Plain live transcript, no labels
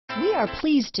We are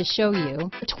pleased to show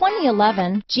you the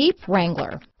 2011 Jeep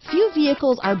Wrangler. Few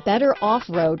vehicles are better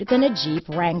off-road than a Jeep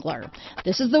Wrangler.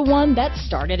 This is the one that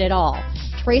started it all.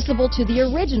 Traceable to the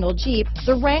original Jeep,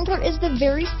 the Wrangler is the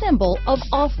very symbol of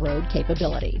off-road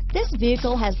capability. This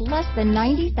vehicle has less than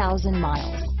 90,000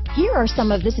 miles. Here are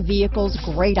some of this vehicle's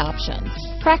great options: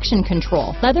 traction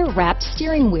control, leather-wrapped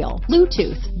steering wheel,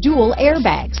 Bluetooth, dual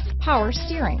airbags, power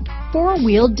steering,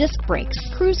 four-wheel disc brakes,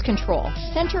 cruise control,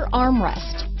 center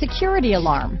armrest, security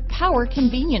alarm, power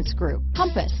convenience group,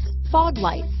 compass, fog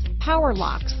lights, power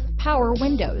locks, power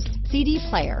windows, CD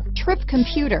player, trip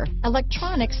computer,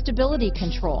 electronic stability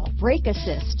control, brake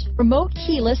assist, remote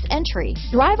keyless entry.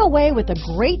 Drive away with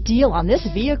a great deal on this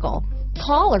vehicle.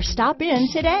 Call or stop in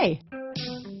today.